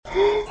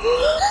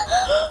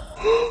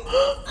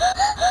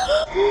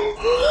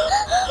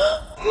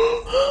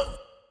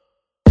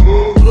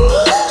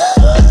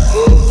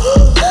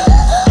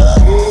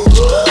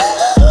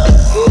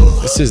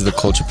is the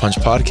Culture Punch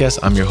Podcast.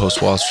 I'm your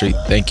host, Wall Street.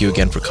 Thank you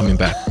again for coming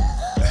back.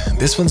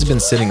 This one's been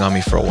sitting on me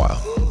for a while.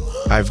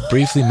 I've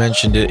briefly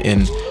mentioned it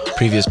in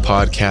previous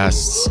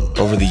podcasts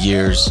over the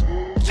years.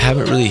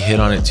 Haven't really hit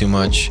on it too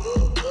much.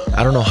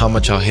 I don't know how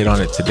much I'll hit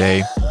on it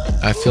today.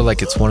 I feel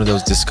like it's one of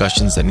those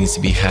discussions that needs to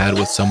be had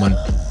with someone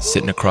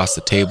sitting across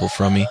the table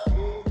from me.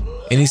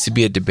 It needs to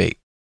be a debate.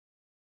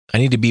 I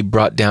need to be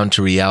brought down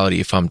to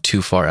reality if I'm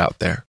too far out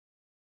there.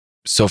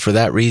 So for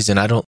that reason,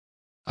 I don't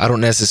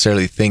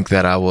necessarily think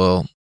that I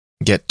will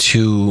get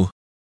too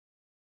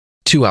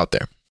out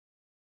there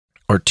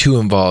or too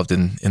involved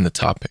in the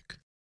topic.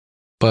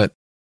 But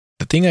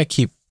the thing I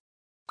keep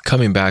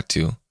coming back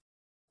to,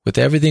 with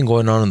everything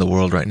going on in the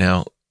world right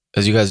now,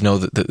 as you guys know,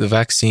 the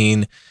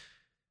vaccine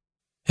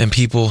and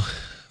people,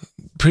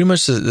 pretty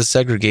much the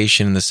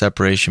segregation and the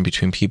separation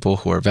between people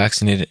who are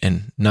vaccinated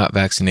and not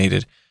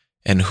vaccinated,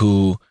 and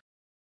who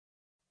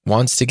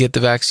wants to get the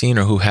vaccine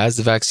or who has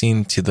the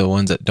vaccine, to the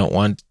ones that don't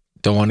want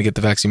to get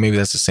the vaccine. Maybe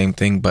that's the same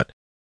thing, but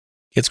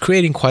it's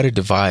creating quite a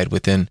divide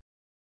within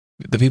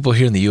the people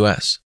here in the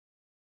U.S.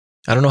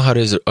 I don't know how it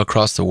is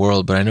across the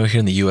world, but I know here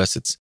in the U.S.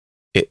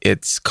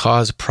 it's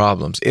caused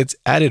problems. It's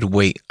added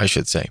weight, I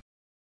should say.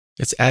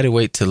 It's added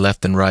weight to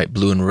left and right,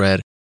 blue and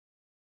red.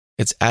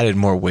 It's added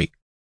more weight.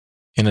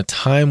 In a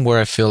time where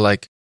I feel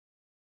like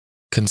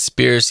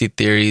conspiracy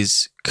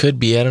theories could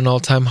be at an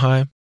all-time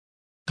high,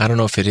 I don't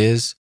know if it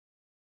is.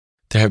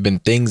 There have been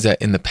things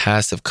that in the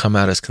past have come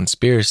out as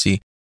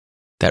conspiracy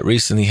that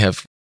recently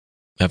have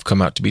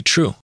come out to be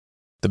true.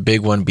 The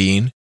big one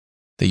being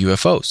the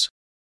UFOs.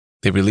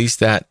 They released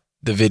the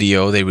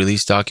video, they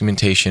released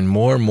documentation,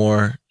 more and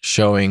more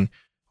showing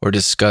or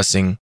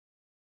discussing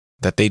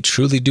that they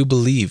truly do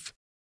believe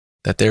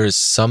that there is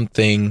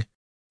something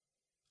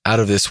out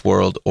of this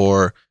world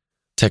or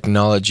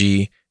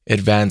technology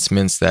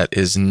advancements that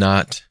is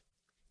not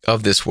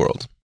of this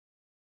world.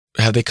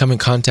 Have they come in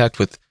contact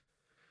with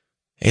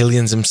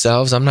aliens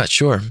themselves? I'm not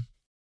sure.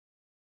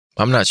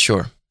 I'm not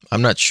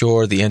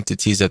sure the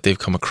entities that they've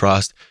come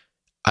across.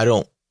 I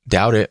don't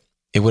doubt it.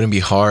 It wouldn't be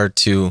hard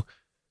to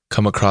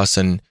come across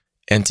an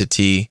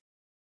entity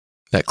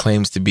that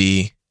claims to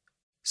be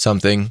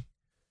something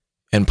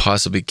and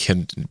possibly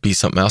can be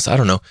something else. I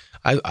don't know.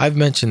 I've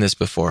mentioned this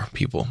before,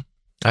 people.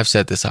 I've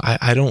said this.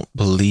 I don't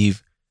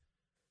believe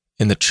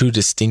in the true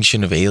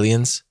distinction of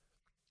aliens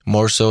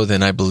more so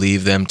than I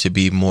believe them to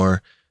be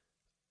more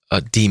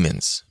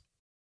demons.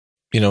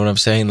 You know what I'm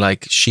saying?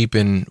 Like sheep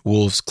in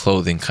wolves'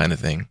 clothing kind of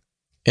thing.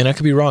 And I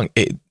could be wrong.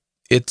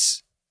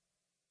 It's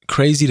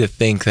crazy to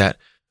think that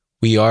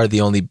we are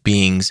the only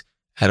beings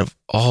out of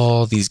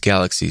all these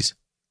galaxies,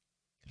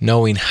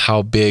 knowing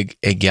how big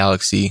a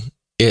galaxy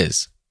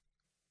is.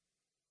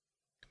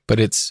 But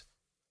it's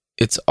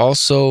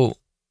also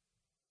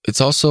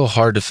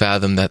hard to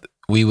fathom that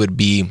we would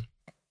be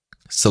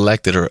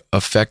selected or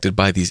affected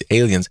by these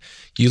aliens.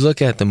 You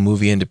look at the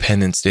movie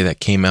Independence Day that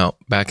came out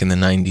back in the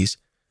 90s,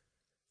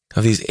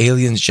 of these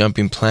aliens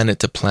jumping planet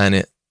to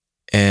planet,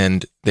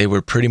 and they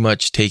were pretty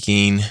much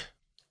taking,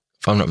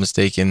 if I'm not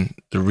mistaken,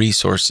 the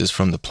resources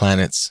from the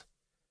planets,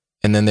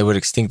 and then they would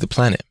extinct the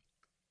planet.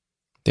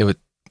 They were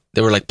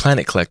like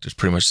planet collectors,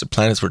 pretty much. The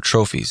planets were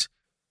trophies,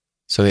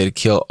 so they'd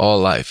kill all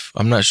life.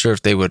 I'm not sure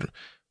if they would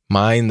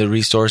mine the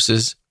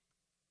resources.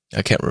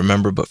 I can't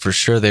remember, but for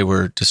sure they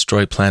were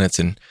destroy planets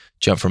and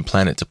jump from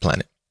planet to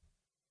planet.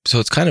 So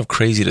it's kind of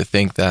crazy to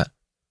think that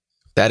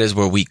is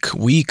where we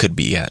could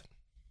be at.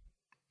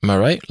 Am I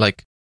right?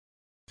 Like,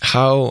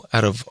 how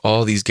out of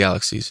all these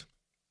galaxies,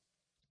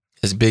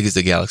 as big as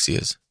the galaxy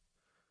is,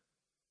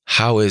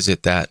 how is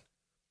it that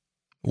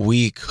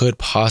we could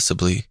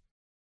possibly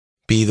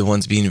be the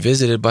ones being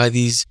visited by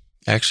these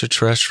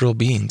extraterrestrial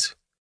beings?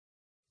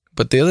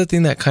 But the other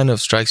thing that kind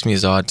of strikes me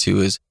as odd too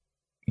is,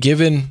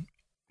 given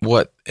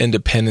what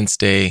Independence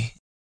Day,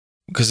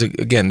 because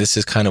again, this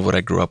is kind of what I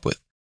grew up with.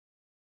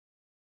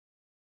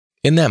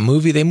 In that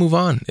movie, they move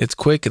on. It's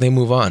quick and they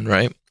move on,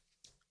 right?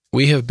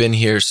 We have been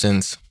here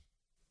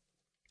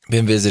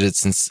been visited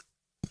since,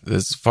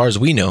 as far as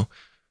we know,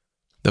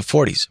 the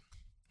 40s,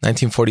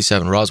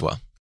 1947, Roswell.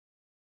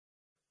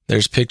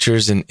 There's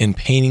pictures and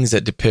paintings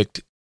that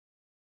depict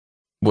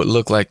what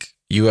look like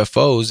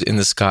UFOs in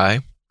the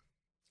sky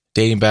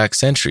dating back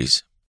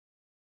centuries.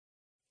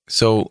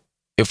 So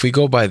if we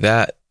go by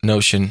that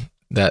notion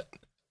that,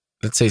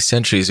 let's say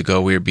centuries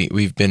ago,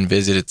 we've been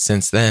visited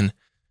since then,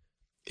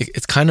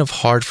 it's kind of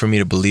hard for me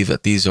to believe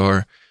that these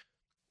are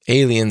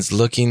aliens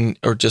looking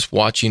or just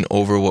watching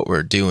over what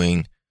we're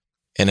doing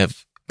and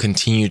have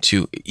continued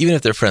to, even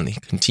if they're friendly,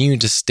 continue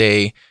to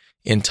stay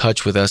in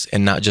touch with us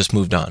and not just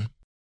moved on.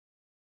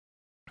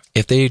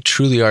 If they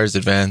truly are as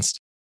advanced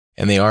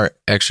and they are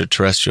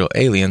extraterrestrial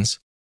aliens,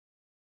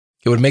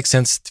 it would make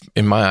sense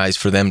in my eyes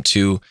for them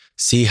to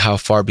see how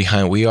far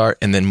behind we are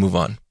and then move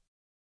on.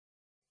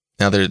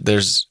 Now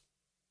there's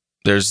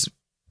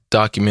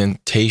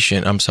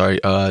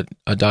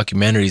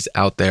documentaries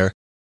out there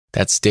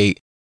that state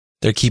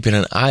they're keeping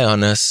an eye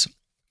on us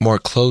more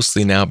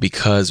closely now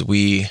because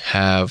we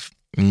have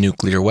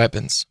nuclear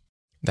weapons.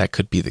 That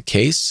could be the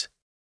case,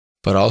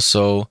 but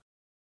also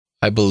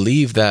I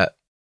believe that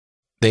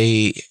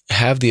they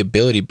have the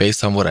ability,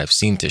 based on what I've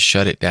seen, to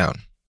shut it down.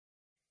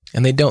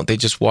 And they don't, they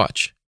just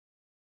watch.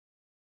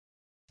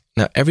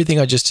 Now, everything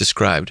I just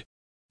described,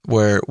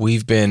 where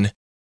we've been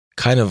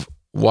kind of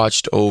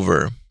watched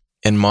over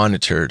and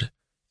monitored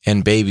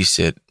and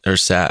babysit or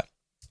sat.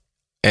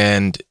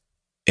 And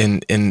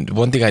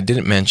one thing I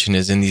didn't mention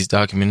is in these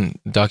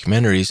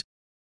documentaries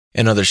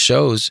and other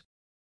shows,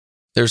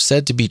 there's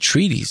said to be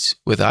treaties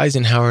with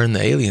Eisenhower and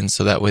the aliens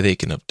so that way they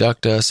can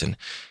abduct us and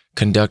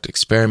conduct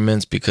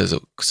experiments, because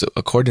so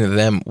according to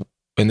them,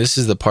 and this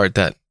is the part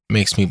that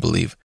makes me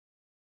believe,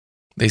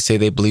 they say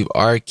they believe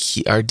our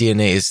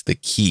DNA is the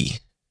key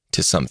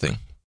to something.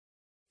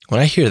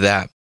 When I hear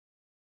that,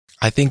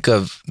 I think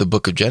of the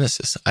book of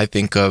Genesis. I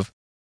think of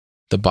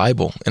the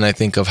Bible, and I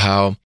think of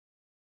how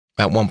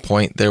at one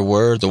point there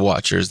were the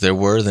Watchers, there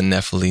were the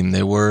Nephilim,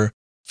 there were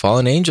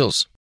fallen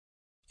angels,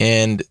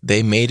 and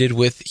they mated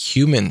with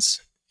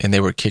humans, and they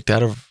were kicked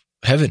out of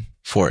heaven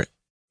for it.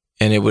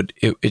 And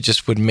it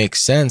just would make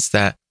sense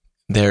that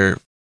they're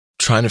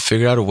trying to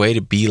figure out a way to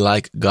be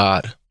like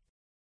God.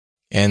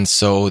 And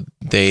so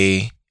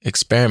they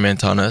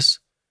experiment on us,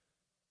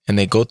 and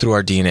they go through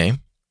our DNA,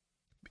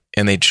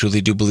 and they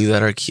truly do believe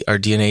that our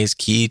DNA is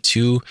key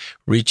to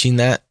reaching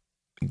that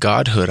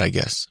godhood, I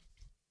guess.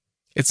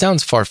 It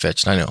sounds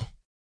far-fetched, I know,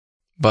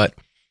 but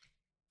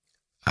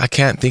I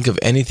can't think of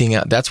anything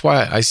else. That's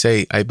why I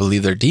say I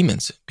believe they're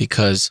demons,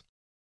 because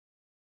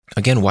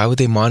again, why would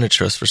they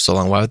monitor us for so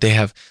long? Why would they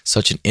have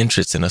such an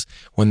interest in us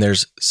when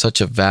there's such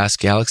a vast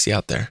galaxy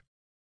out there?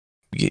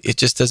 It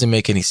just doesn't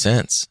make any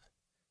sense.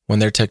 When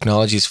their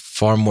technology is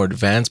far more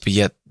advanced, but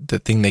yet the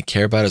thing they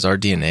care about is our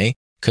DNA.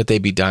 Could they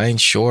be dying?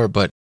 Sure.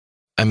 But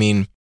I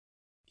mean,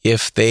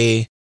 if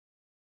they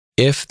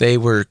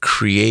were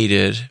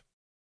created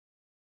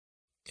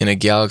in a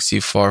galaxy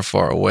far,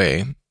 far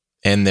away,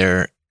 and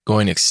they're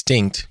going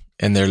extinct,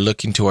 and they're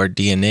looking to our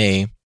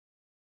DNA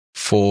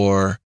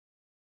for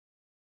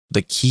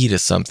the key to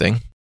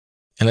something,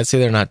 and let's say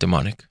they're not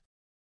demonic,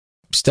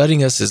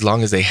 studying us as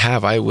long as they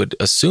have, I would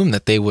assume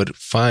that they would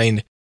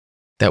find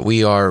that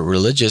we are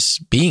religious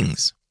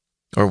beings,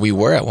 or we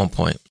were at one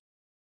point,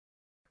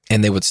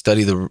 and they would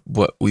study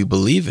what we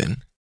believe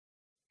in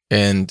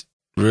and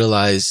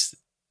realize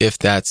if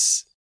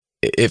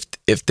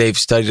they've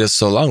studied us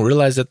so long,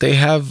 realize that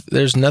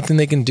there's nothing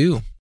they can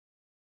do.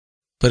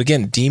 But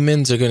again,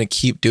 demons are going to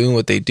keep doing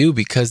what they do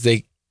because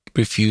they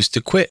refuse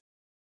to quit.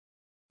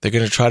 They're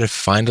going to try to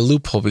find a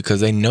loophole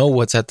because they know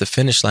what's at the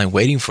finish line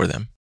waiting for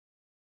them.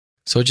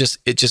 So it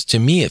just to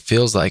me, it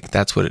feels like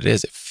that's what it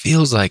is. It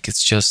feels like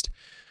it's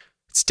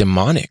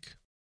demonic.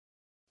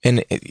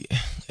 And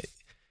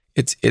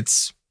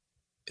it's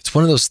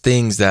one of those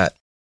things that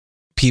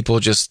people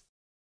just,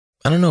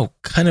 I don't know,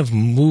 kind of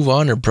move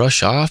on or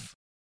brush off.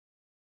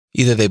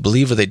 Either they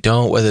believe or they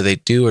don't, whether they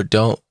do or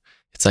don't.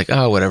 It's like,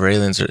 oh, whatever,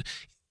 aliens are,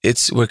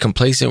 we're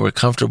complacent, we're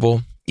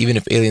comfortable. Even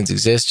if aliens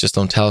exist, just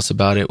don't tell us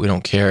about it. We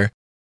don't care.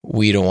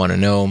 We don't want to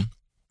know.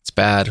 It's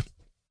bad.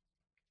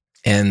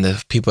 And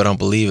the people that don't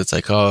believe, it's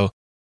like, oh,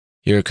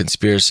 you're a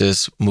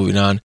conspiracist, moving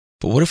on.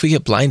 But what if we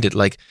get blinded?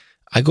 Like,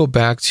 I go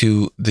back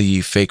to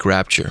the fake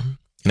rapture,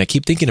 and I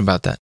keep thinking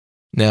about that.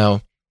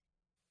 Now,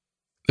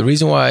 the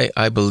reason why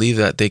I believe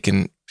that they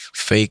can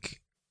fake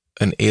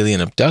an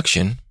alien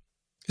abduction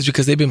is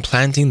because they've been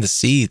planting the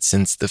seeds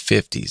since the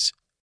 50s,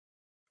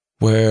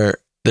 where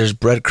there's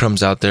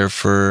breadcrumbs out there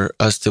for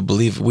us to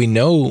believe. We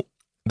know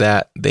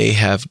that they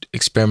have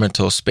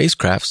experimental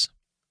spacecrafts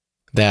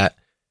that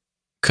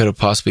could have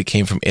possibly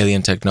came from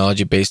alien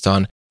technology based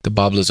on the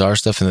Bob Lazar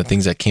stuff and the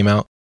things that came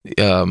out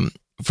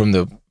from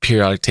the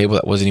periodic table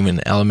that wasn't even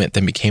an element,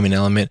 then became an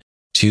element,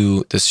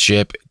 to the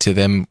ship, to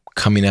them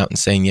coming out and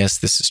saying, yes,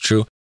 this is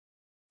true.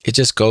 It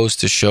just goes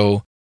to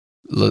show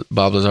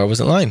Bob Lazar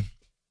wasn't lying.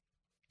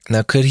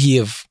 Now, could he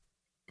have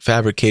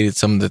fabricated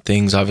some of the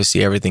things?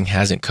 Obviously, everything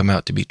hasn't come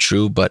out to be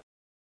true, but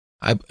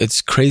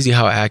it's crazy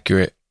how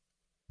accurate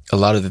a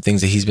lot of the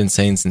things that he's been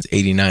saying since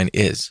 89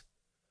 is.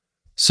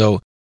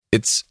 So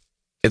it's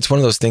one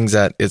of those things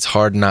that it's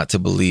hard not to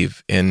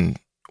believe in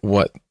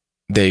what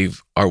they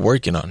are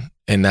working on.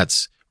 And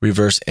that's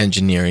reverse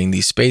engineering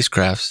these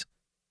spacecrafts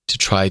to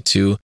try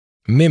to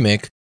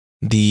mimic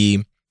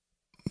the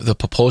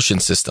propulsion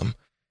system,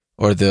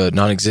 or the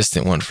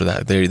non-existent one for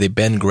that. They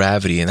bend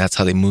gravity, and that's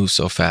how they move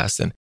so fast.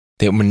 And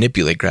they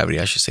manipulate gravity,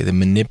 I should say. They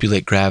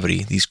manipulate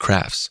gravity, these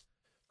crafts.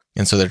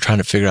 And so they're trying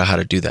to figure out how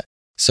to do that.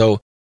 So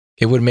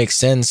it would make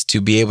sense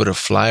to be able to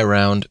fly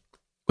around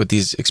with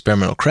these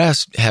experimental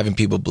crafts, having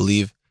people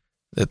believe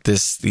that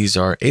these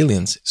are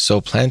aliens. So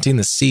planting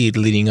the seed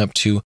leading up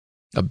to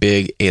a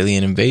big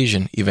alien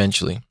invasion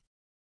eventually.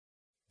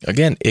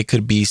 Again, it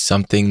could be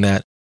something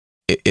that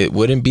it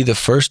wouldn't be the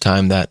first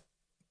time that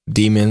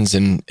demons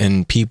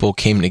and people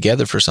came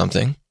together for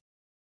something.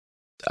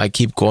 I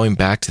keep going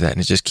back to that, and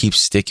it just keeps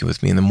sticking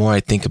with me. And the more I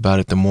think about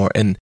it, the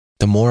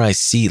more I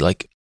see,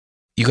 like,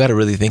 you got to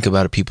really think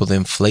about it, people. The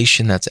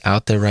inflation that's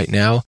out there right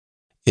now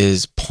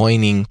is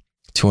pointing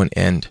to an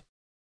end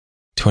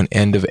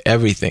of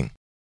everything.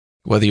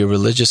 whether you're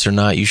religious or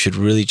not, you should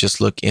really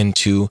just look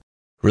into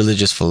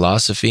religious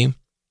philosophy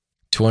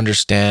to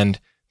understand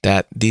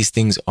that these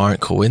things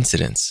aren't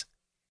coincidence.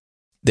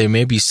 There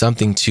may be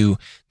something to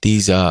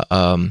these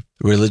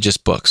religious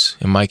books,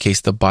 in my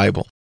case, the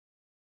Bible.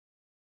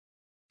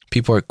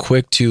 People are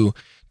quick to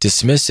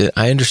dismiss it.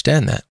 I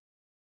understand that.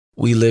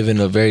 We live in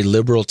a very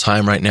liberal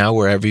time right now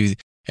where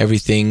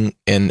everything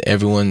and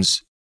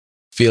everyone's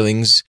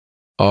feelings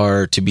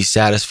are to be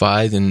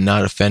satisfied and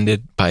not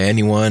offended by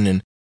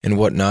anyone and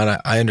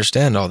whatnot. I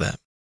understand all that.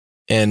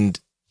 And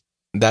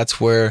that's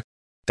where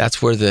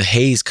the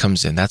haze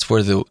comes in. That's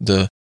where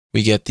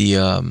we get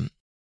the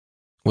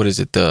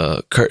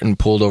the curtain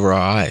pulled over our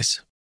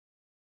eyes,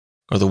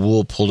 or the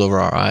wool pulled over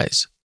our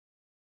eyes.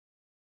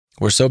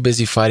 We're so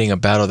busy fighting a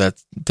battle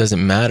that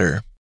doesn't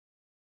matter.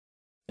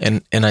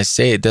 And I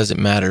say it doesn't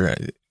matter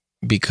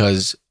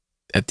because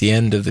at the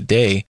end of the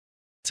day,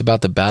 it's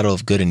about the battle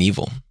of good and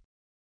evil.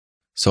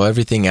 So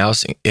everything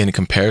else in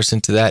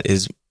comparison to that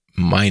is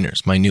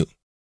minute. I'm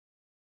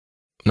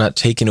not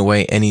taking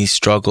away any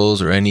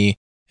struggles or any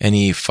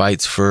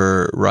fights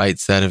for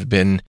rights that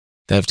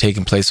have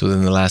taken place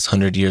within the last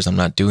 100 years. I'm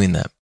not doing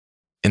that.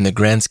 In the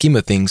grand scheme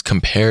of things,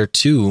 compared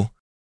to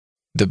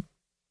the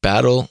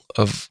battle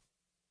of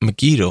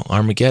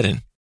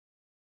Armageddon,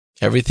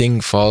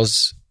 everything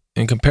falls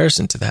in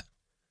comparison to that.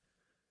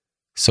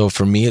 So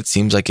for me, it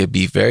seems like it'd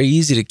be very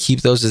easy to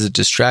keep those as a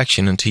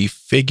distraction until you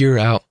figure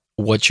out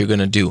what you're going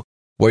to do,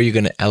 where you're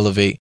going to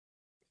elevate,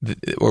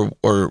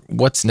 or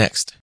what's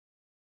next.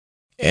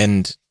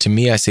 And to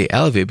me, I say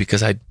elevate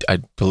because I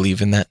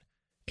believe in that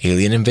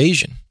alien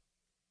invasion.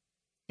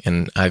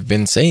 And I've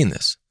been saying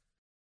this.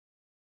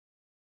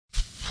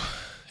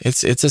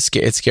 It's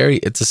scary.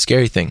 It's a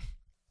scary thing.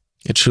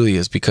 It truly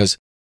is, because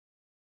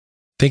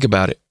think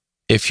about it.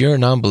 If you're a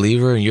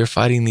non-believer and you're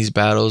fighting these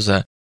battles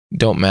that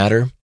don't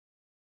matter,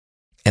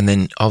 and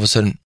then all of a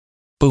sudden,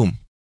 boom,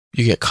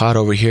 you get caught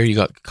over here, you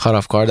got caught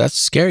off guard, that's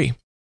scary.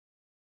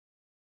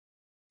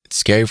 It's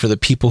scary for the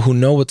people who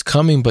know what's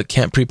coming but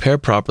can't prepare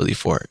properly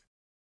for it.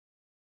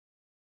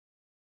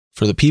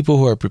 For the people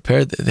who are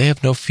prepared, they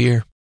have no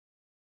fear.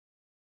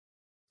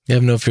 They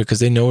have no fear because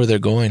they know where they're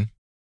going.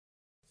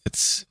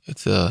 It's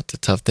a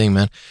tough thing,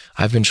 man.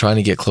 I've been trying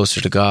to get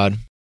closer to God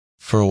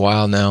for a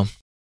while now.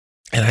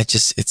 And it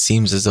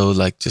seems as though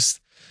like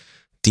just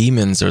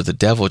demons or the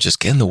devil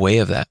just get in the way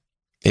of that.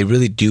 They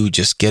really do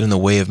just get in the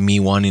way of me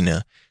wanting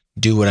to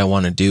do what I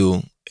want to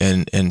do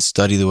and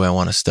study the way I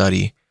want to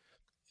study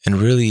and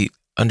really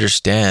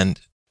re-understand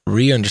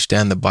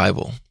the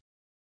Bible.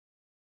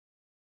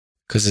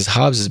 Because as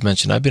Hobbes has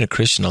mentioned, I've been a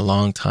Christian a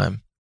long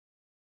time.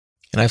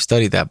 And I've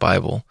studied that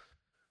Bible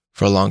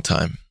for a long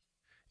time.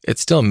 It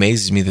still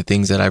amazes me the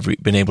things that I've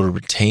been able to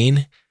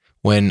retain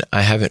when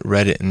I haven't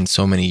read it in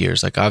so many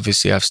years. Like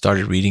obviously I've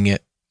started reading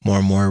it more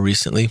and more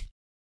recently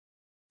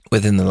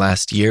within the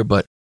last year,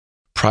 but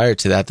prior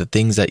to that, the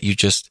things that you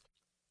just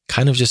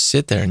kind of just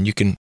sit there and you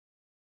can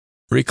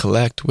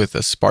recollect with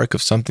a spark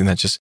of something that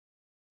just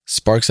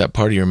sparks that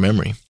part of your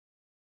memory.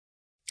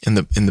 And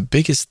the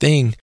biggest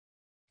thing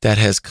that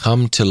has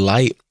come to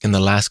light in the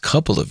last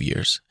couple of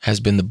years has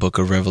been the book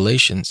of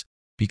Revelations,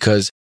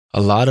 because a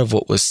lot of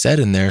what was said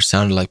in there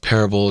sounded like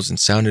parables and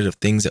sounded of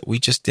things that we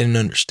just didn't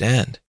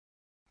understand.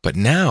 But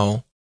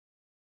now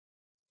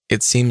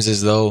it seems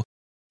as though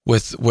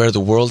with where the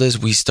world is,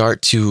 we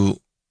start to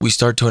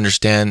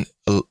understand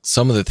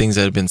some of the things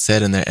that have been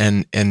said in there.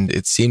 And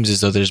it seems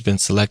as though there's been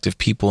selective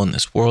people in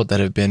this world that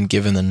have been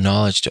given the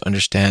knowledge to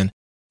understand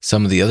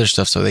some of the other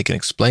stuff so they can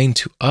explain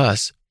to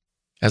us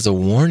as a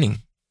warning.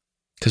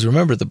 Because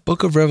remember, the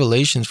book of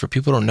Revelations, for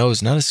people who don't know,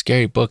 is not a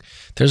scary book.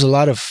 There's a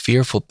lot of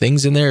fearful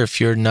things in there if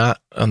you're not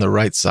on the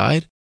right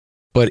side,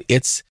 but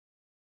it's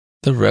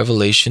the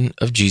revelation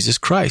of Jesus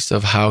Christ,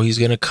 of how he's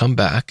going to come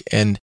back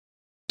and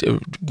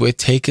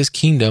take his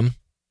kingdom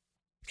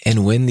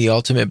and win the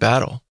ultimate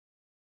battle.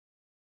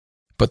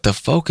 But the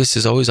focus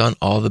is always on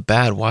all the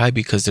bad. Why?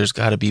 Because there's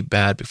got to be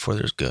bad before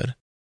there's good.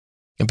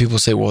 And people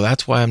say, well,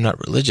 that's why I'm not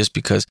religious,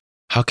 because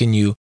how can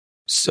you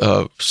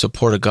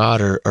support a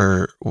God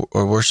or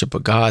worship a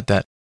God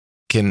that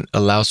can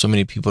allow so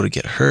many people to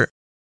get hurt?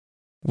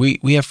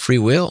 We have free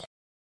will.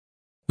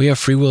 We have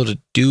free will to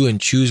do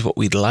and choose what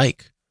we'd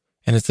like.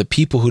 And it's the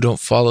people who don't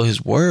follow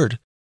his word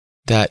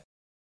that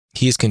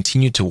he has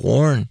continued to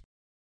warn.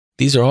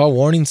 These are all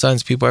warning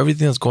signs, people.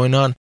 Everything that's going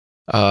on.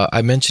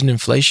 I mentioned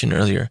inflation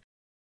earlier.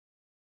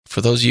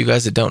 For those of you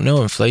guys that don't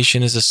know,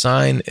 inflation is a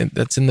sign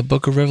that's in the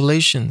book of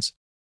Revelations.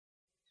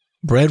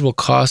 Bread will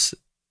cost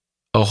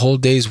a whole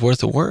day's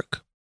worth of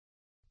work.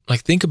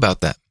 Like, think about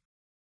that.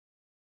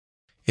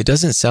 It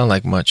doesn't sound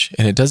like much,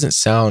 and it doesn't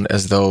sound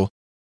as though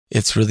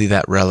it's really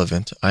that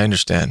relevant. I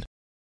understand.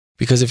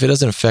 Because if it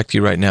doesn't affect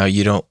you right now,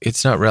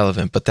 it's not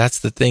relevant. But that's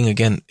the thing,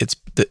 again,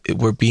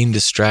 we're being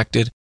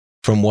distracted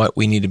from what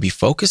we need to be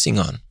focusing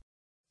on.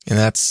 And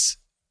that's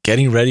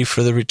getting ready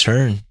for the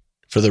return,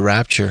 for the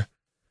rapture,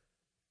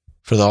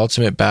 for the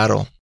ultimate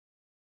battle.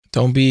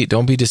 Don't be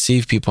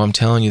deceived, people. I'm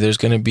telling you, it's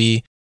going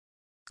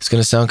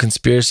to sound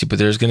conspiracy, but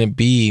there's going to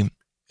be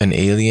an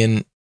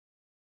alien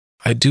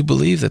I do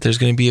believe that there's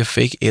going to be a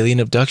fake alien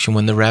abduction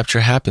when the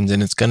rapture happens,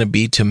 and it's going to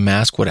be to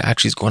mask what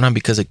actually is going on.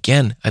 Because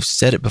again, I've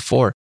said it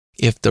before,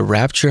 if the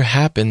rapture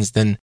happens,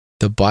 then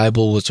the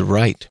Bible was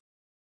right.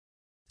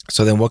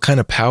 So then what kind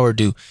of power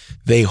do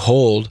they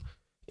hold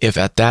if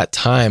at that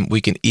time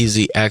we can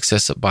easily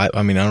access a Bible?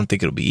 I mean, I don't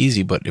think it'll be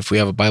easy, but if we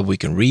have a Bible, we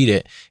can read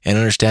it and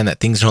understand that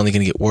things are only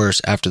going to get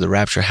worse after the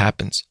rapture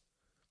happens.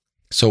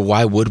 So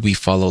why would we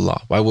follow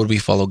law? Why would we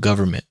follow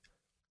government?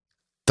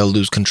 They'll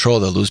lose control.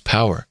 They'll lose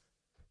power.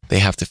 They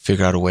have to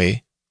figure out a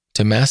way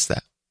to mask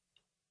that.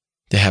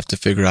 They have to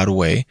figure out a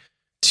way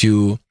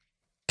to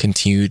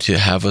continue to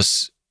have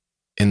us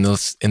in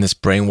this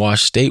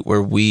brainwashed state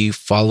where we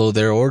follow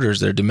their orders,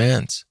 their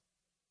demands.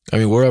 I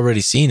mean, we're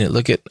already seeing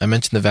it. I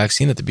mentioned the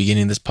vaccine at the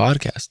beginning of this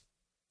podcast.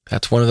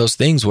 That's one of those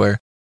things where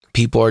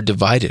people are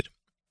divided.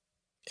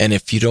 And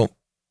if you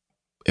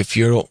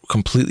don't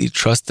completely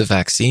trust the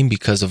vaccine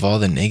because of all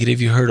the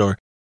negative you heard, or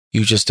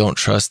you just don't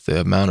trust the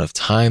amount of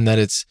time that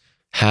it's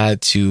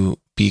had to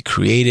be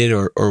created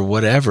or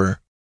whatever,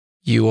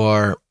 you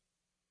are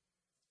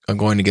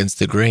going against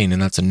the grain,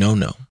 and that's a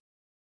no-no.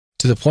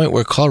 To the point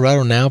where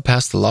Colorado now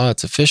passed the law,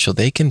 it's official.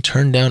 They can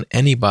turn down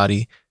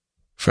anybody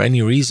for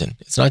any reason.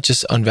 It's not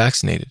just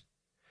unvaccinated.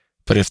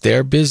 But if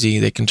they're busy,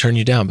 they can turn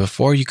you down.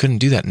 Before, you couldn't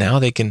do that. Now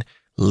they can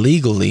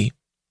legally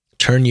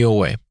turn you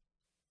away.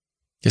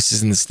 This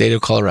is in the state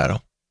of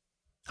Colorado.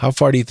 How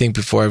far do you think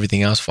before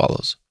everything else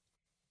follows?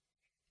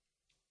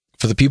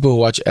 For the people who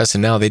watch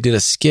SNL, they did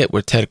a skit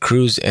with Ted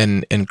Cruz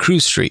and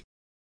Cruz Street,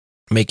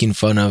 making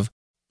fun of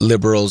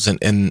liberals and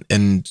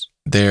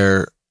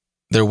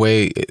the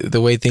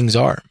way things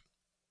are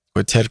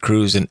with Ted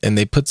Cruz, and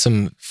they put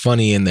some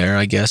funny in there,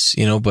 I guess,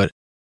 but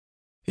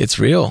it's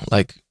real.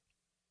 Like,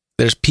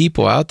 there's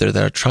people out there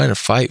that are trying to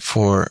fight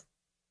for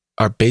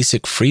our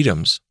basic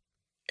freedoms,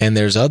 and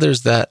there's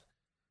others that,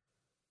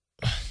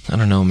 I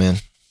don't know, man.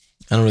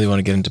 I don't really want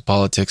to get into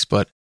politics,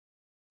 but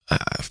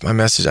my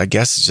message, I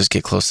guess, is just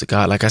get close to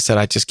God. Like I said,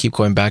 I just keep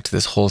going back to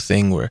this whole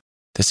thing where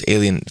this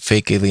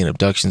fake alien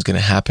abduction is going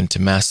to happen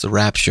to mask the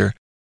rapture.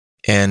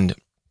 And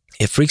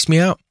it freaks me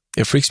out.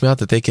 It freaks me out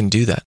that they can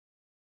do that.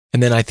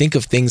 And then I think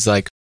of things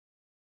like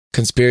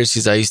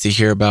conspiracies I used to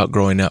hear about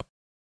growing up.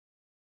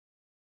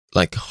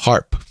 Like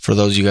HAARP. For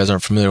those of you guys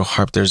aren't familiar with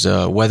HAARP, there's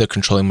a weather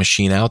controlling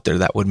machine out there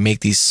that would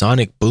make these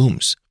sonic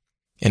booms.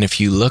 And if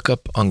you look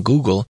up on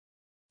Google,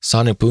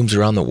 sonic booms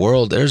around the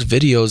world, there's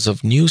videos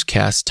of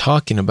newscasts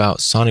talking about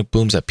sonic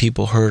booms that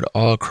people heard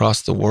all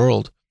across the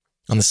world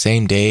on the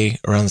same day,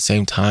 around the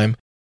same time.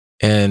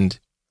 And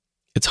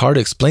it's hard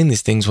to explain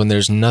these things when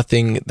there's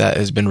nothing that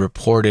has been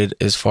reported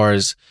as far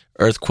as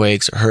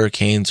earthquakes or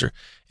hurricanes or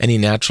any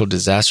natural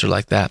disaster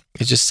like that.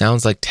 It just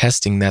sounds like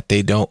testing that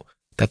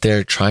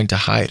they're trying to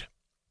hide.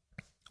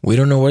 We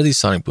don't know where these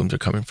sonic booms are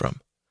coming from.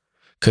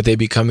 Could they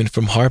be coming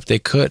from HAARP? They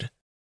could.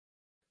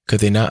 Could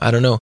they not? I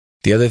don't know.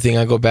 The other thing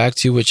I go back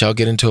to, which I'll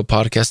get into a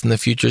podcast in the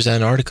future, is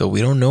Antarctica.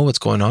 We don't know what's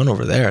going on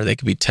over there. They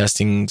could be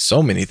testing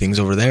so many things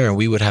over there, and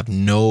we would have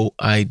no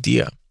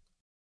idea.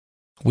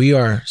 We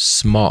are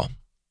small.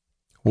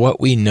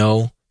 What we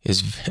know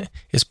is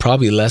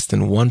probably less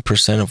than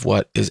 1% of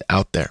what is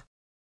out there.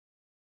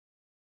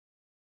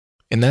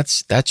 And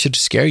that should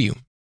scare you.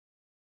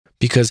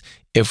 Because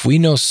if we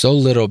know so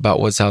little about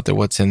what's out there,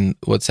 what's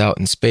out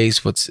in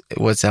space, what's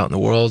out in the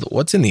world,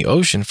 what's in the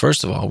ocean,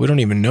 first of all, we don't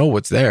even know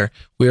what's there.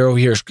 We're over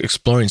here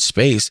exploring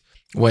space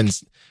when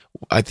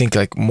I think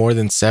like more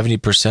than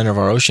 70% of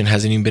our ocean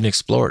hasn't even been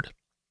explored.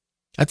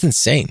 That's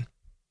insane.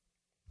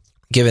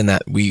 Given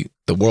that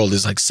the world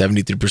is like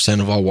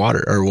 73% of all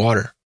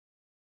water.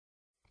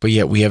 But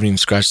yet we haven't even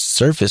scratched the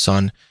surface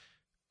on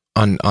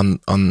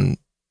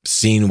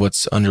seeing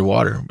what's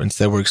underwater.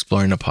 Instead, we're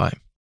exploring up high.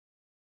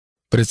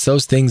 But it's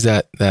those things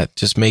that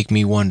just make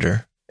me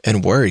wonder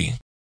and worry,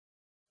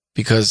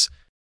 because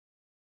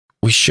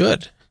we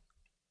should.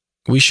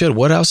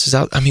 What else is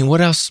out? I mean, what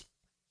else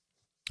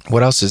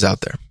is out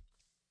there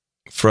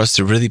for us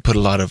to really put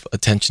a lot of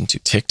attention to?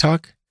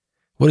 TikTok?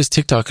 What is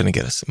TikTok going to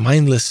get us?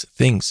 Mindless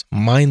things.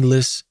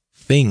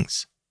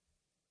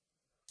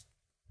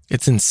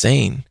 It's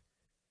insane.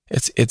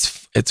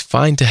 It's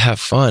fine to have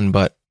fun,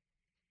 but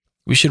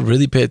we should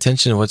really pay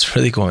attention to what's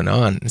really going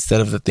on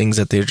instead of the things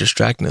that they're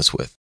distracting us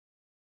with.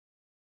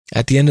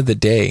 At the end of the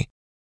day,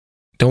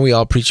 don't we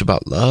all preach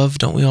about love?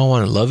 Don't we all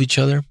want to love each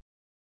other?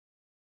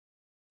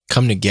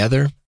 Come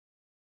together?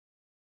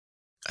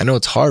 I know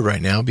it's hard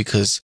right now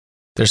because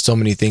there's so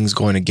many things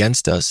going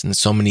against us and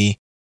so many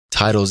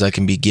titles that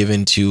can be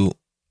given to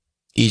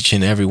each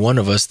and every one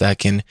of us that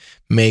can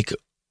make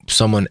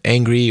someone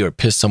angry or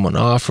piss someone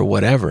off or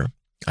whatever.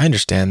 I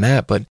understand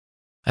that, but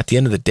at the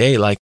end of the day,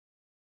 like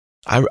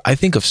I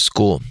think of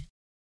school,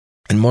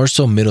 and more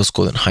so middle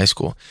school than high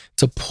school.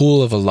 It's a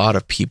pool of a lot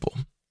of people.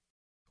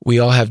 We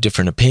all have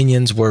different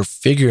opinions. We're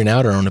figuring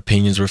out our own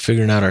opinions. We're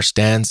figuring out our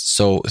stands.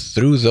 So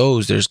through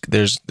those,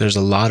 there's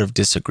a lot of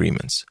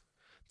disagreements.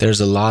 There's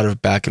a lot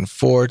of back and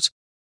forths.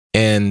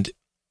 And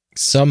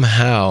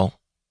somehow,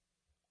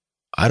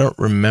 I don't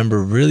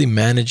remember really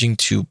managing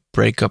to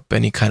break up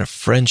any kind of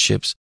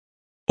friendships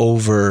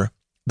over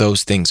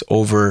those things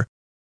over,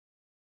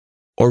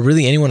 or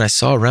really anyone I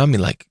saw around me,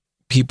 like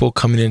people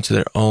coming into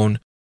their own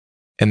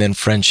and then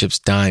friendships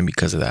dying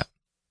because of that.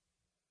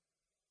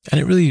 I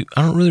don't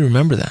really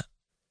remember that.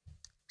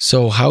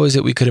 So how is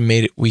it we could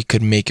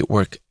make it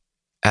work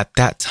at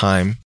that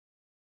time,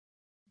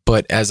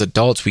 but as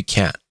adults we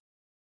can't?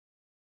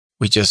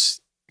 We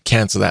just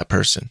cancel that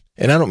person.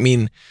 And I don't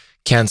mean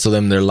cancel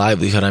them, their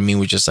livelihood. I mean,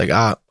 we just like,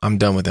 I'm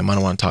done with them. I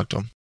don't want to talk to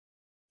them.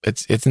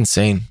 It's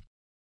insane.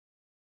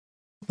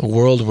 The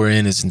world we're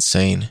in is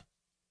insane.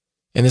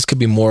 And this could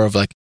be more of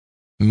like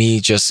me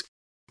just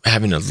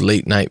having a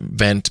late night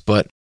vent,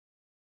 but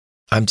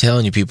I'm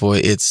telling you people,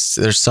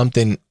 there's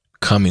something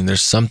coming.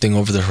 There's something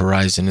over the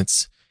horizon.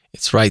 It's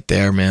right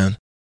there, man.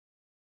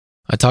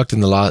 I talked in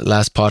the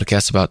last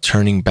podcast about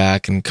turning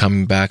back and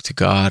coming back to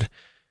God,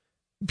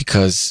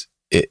 because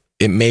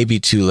it may be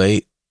too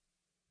late,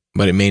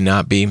 but it may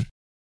not be.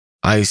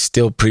 I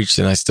still preach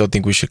and I still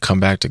think we should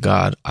come back to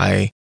God.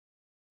 I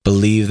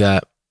believe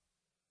that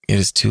it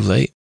is too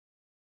late.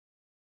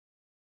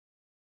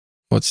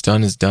 What's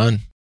done is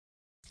done.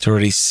 It's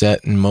already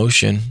set in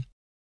motion.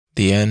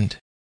 The end.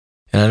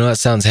 And I know that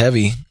sounds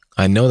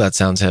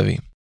heavy.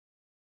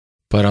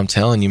 But I'm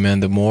telling you, man,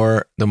 the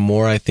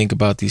more I think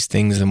about these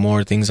things, the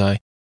more things I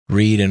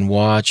read and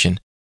watch, and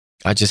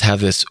I just have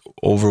this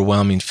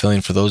overwhelming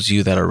feeling. For those of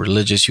you that are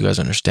religious, you guys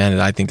understand it.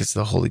 I think it's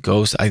the Holy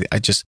Ghost. I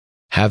just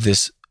have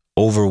this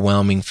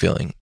overwhelming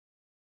feeling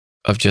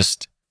of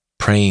just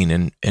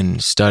praying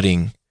and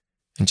studying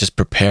and just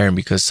preparing,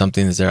 because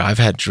something is there. I've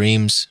had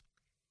dreams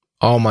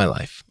all my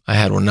life. I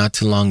had one not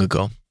too long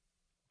ago.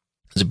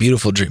 It was a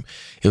beautiful dream.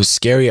 It was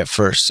scary at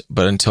first,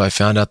 but until I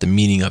found out the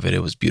meaning of it,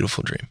 it was a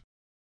beautiful dream.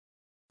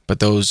 But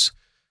those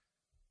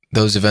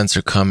events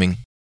are coming.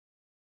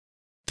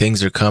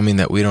 Things are coming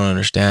that we don't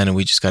understand, and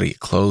we just got to get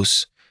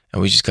close,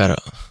 and we got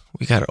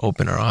to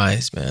open our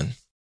eyes, man.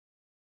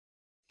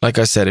 Like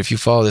I said, if you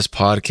follow this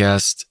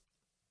podcast,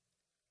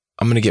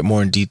 I'm going to get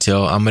more in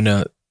detail. I'm going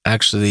to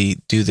actually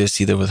do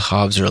this either with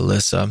Hobbs or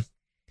Alyssa,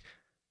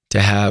 to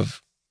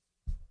have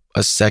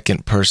a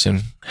second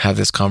person have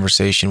this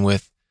conversation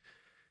with,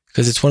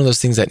 because it's one of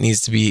those things that I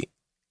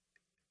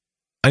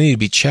need to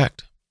be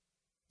checked,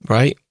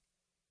 right?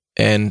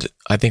 And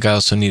I think I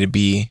also need to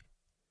be,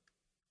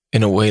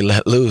 in a way,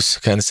 let loose.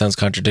 Kind of sounds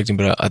contradicting,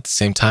 but at the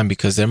same time,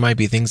 because there might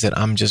be things that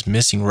I'm just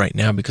missing right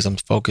now because I'm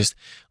focused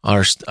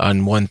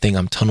on one thing.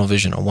 I'm tunnel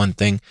vision on one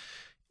thing,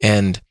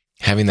 and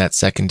having that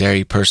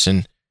secondary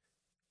person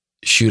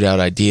shoot out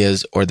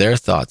ideas or their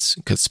thoughts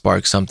could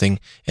spark something,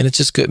 and it's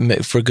just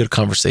good for a good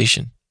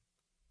conversation.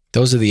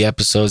 Those are the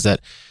episodes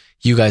that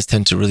you guys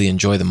tend to really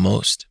enjoy the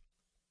most,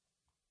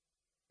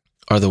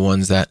 are the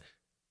ones that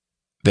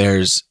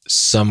there's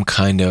some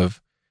kind of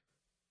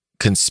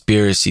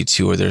conspiracy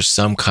to, or there's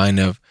some kind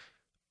of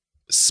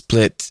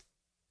split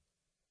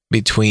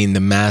between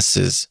the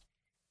masses,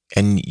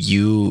 and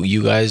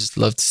you guys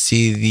love to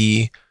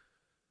see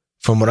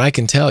from what I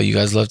can tell, you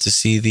guys love to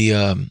see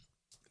the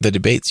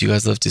debates. You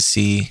guys love to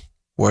see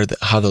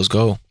how those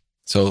go.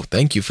 So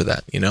thank you for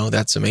that.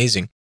 That's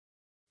amazing.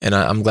 And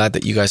I'm glad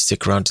that you guys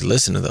stick around to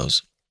listen to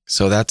those.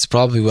 So that's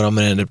probably what I'm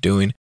going to end up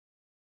doing.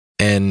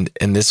 And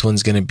this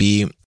one's going to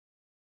be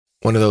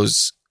one of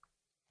those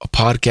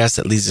podcasts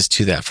that leads us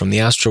to that. From the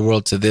astral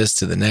world to this,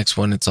 to the next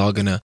one, it's all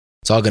gonna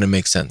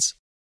make sense.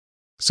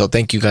 So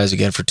thank you guys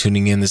again for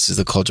tuning in. This is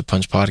the Culture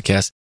Punch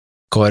Podcast.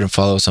 Go ahead and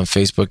follow us on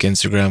Facebook,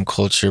 Instagram,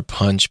 Culture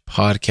Punch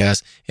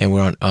Podcast. And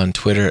we're on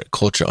Twitter,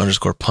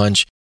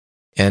 Culture_Punch.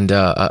 And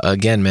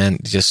again, man,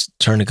 just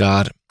turn to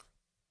God.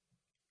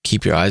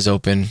 Keep your eyes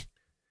open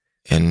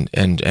and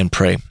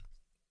pray.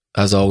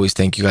 As always,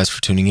 thank you guys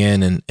for tuning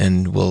in,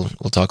 and we'll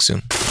talk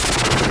soon.